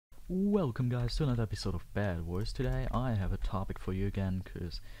Welcome guys to another episode of BedWars. Today I have a topic for you again,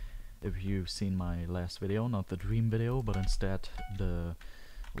 because if you've seen my last video, not the dream video, but instead the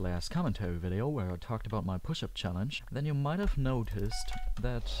last commentary video where I talked about my push-up challenge, then you might have noticed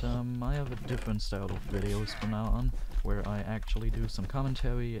that I have a different style of videos from now on, where I actually do some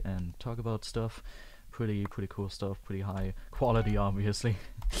commentary and talk about stuff. Pretty cool stuff, pretty high quality obviously.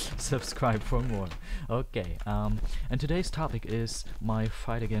 Subscribe for more. Okay, and today's topic is my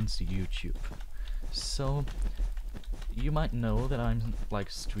fight against YouTube. So, you might know that I'm like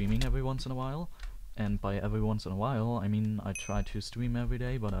streaming every once in a while, and by every once in a while I mean I try to stream every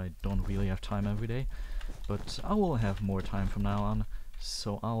day, but I don't really have time every day. But I will have more time from now on,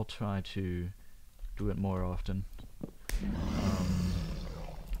 so I'll try to do it more often.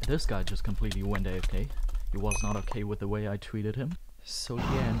 This guy just completely went AFK. He was not okay with the way I treated him. So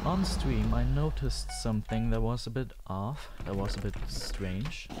yeah, and on stream I noticed something that was a bit off, that was a bit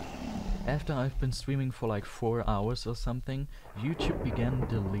strange. After I've been streaming for like 4 hours or something, YouTube began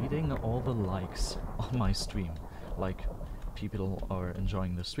deleting all the likes on my stream. Like, people are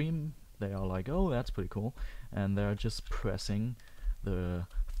enjoying the stream, they are like, oh that's pretty cool, and they're just pressing the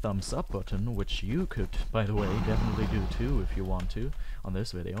thumbs up button, which you could, by the way, definitely do too if you want to, on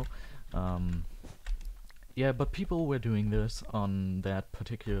this video. Yeah, but people were doing this on that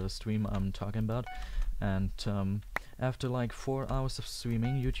particular stream I'm talking about, and after like 4 hours of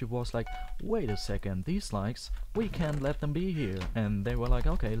streaming, YouTube was like, wait a second, these likes, we can't let them be here. And they were like,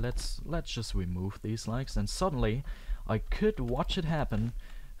 okay, let's just remove these likes, and suddenly I could watch it happen,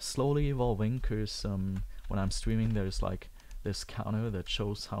 slowly evolving, cause when I'm streaming there's like this counter that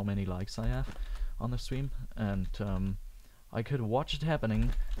shows how many likes I have on the stream, and I could watch it happening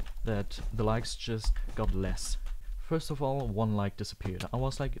that the likes just got less. First of all, one like disappeared. I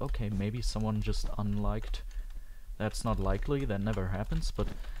was like, okay, maybe someone just unliked. That's not likely, that never happens, but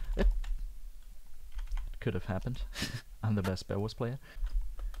it could have happened. I'm the best BedWars player.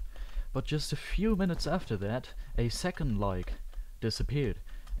 But just a few minutes after that, a second like disappeared.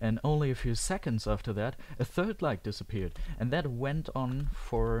 And only a few seconds after that, a third like disappeared. And that went on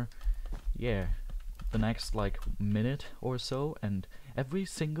for, yeah, the next like minute or so, and every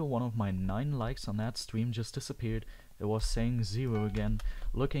single one of my 9 likes on that stream just disappeared. It was saying 0 again.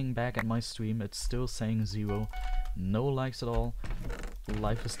 Looking back at my stream, it's still saying 0. No likes at all.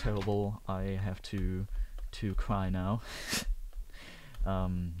 Life is terrible. I have to cry now.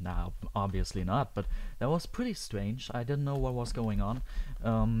 Nah, obviously not, but that was pretty strange. I didn't know what was going on,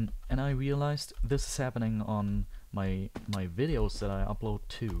 and I realized this is happening on my videos that I upload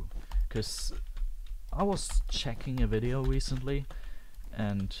too, because I was checking a video recently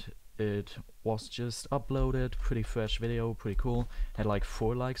and it was just uploaded, pretty fresh video, pretty cool, had like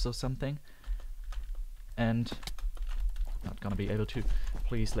 4 likes or something, and not gonna be able to,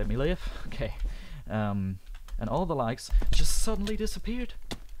 please let me live, okay, and all the likes just suddenly disappeared.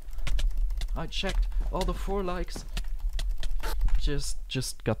 I checked, all the 4 likes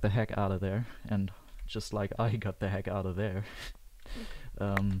just got the heck out of there, and just like I got the heck out of there,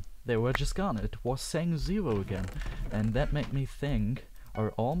 they were just gone. It was saying 0 again, and that made me think, are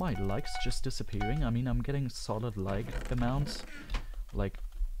all my likes just disappearing? I mean, I'm getting solid like amounts, like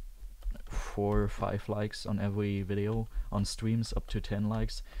 4 or 5 likes on every video, on streams up to 10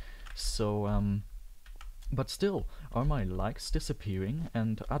 likes, so but still, are my likes disappearing?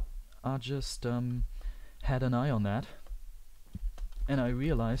 And I just had an eye on that, and I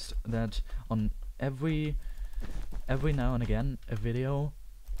realized that on every now and again a video,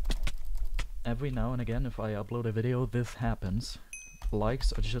 every now and again if I upload a video, this happens.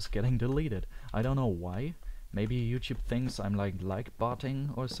 Likes are just getting deleted. I don't know why. Maybe YouTube thinks I'm like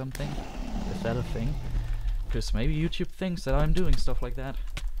botting or something. Is that a thing? Because maybe YouTube thinks that I'm doing stuff like that.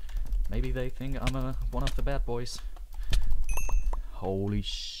 Maybe they think I'm one of the bad boys. Holy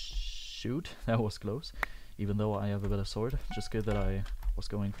shoot, that was close. Even though I have a better sword, just good that I was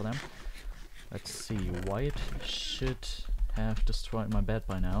going for them. Let's see, White should have destroyed my bed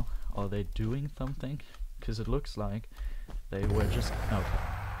by now. Are they doing something? Because it looks like they were just...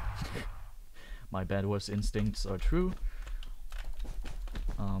 okay. My BedWars instincts are true.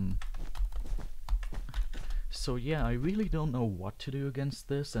 So yeah, I really don't know what to do against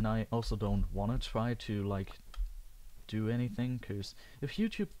this, and I also don't want to try to like do anything, because if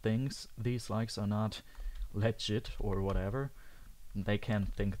YouTube thinks these likes are not legit or whatever, they can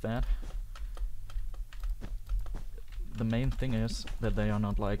think that. The main thing is that they are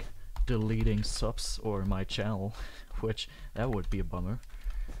not like deleting subs or my channel, which that would be a bummer.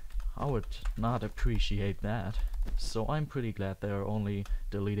 I would not appreciate that. So I'm pretty glad they're only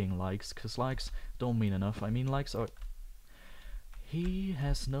deleting likes, cause likes don't mean enough. I mean, likes are He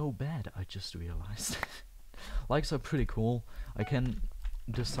has no bed, I just realized. Likes are pretty cool. I can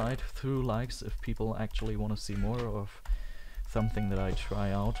decide through likes if people actually want to see more of something that I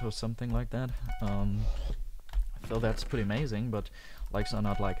try out or something like that. So that's pretty amazing, but likes are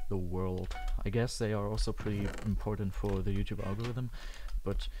not like the world. I guess they are also pretty important for the YouTube algorithm,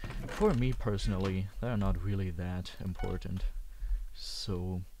 but for me personally, they're not really that important.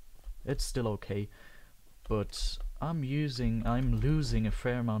 So it's still okay, but I'm losing a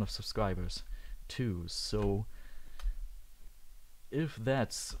fair amount of subscribers too, so if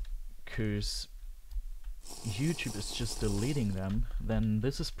that's 'cause YouTube is just deleting them, then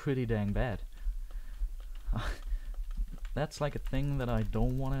this is pretty dang bad. That's like a thing that I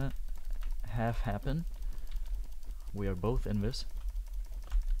don't wanna have happen. We are both in this.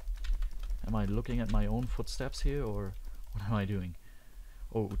 Am I looking at my own footsteps here, or what am I doing?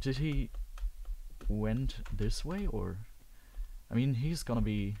 Oh, did he went this way, or? I mean, he's gonna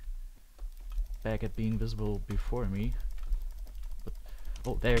be back at being visible before me. But,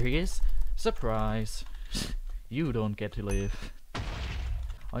 oh, there he is! Surprise! You don't get to live.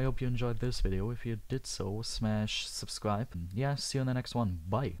 I hope you enjoyed this video. If you did so, smash subscribe. And yeah, see you in the next one.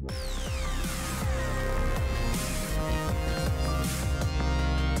 Bye!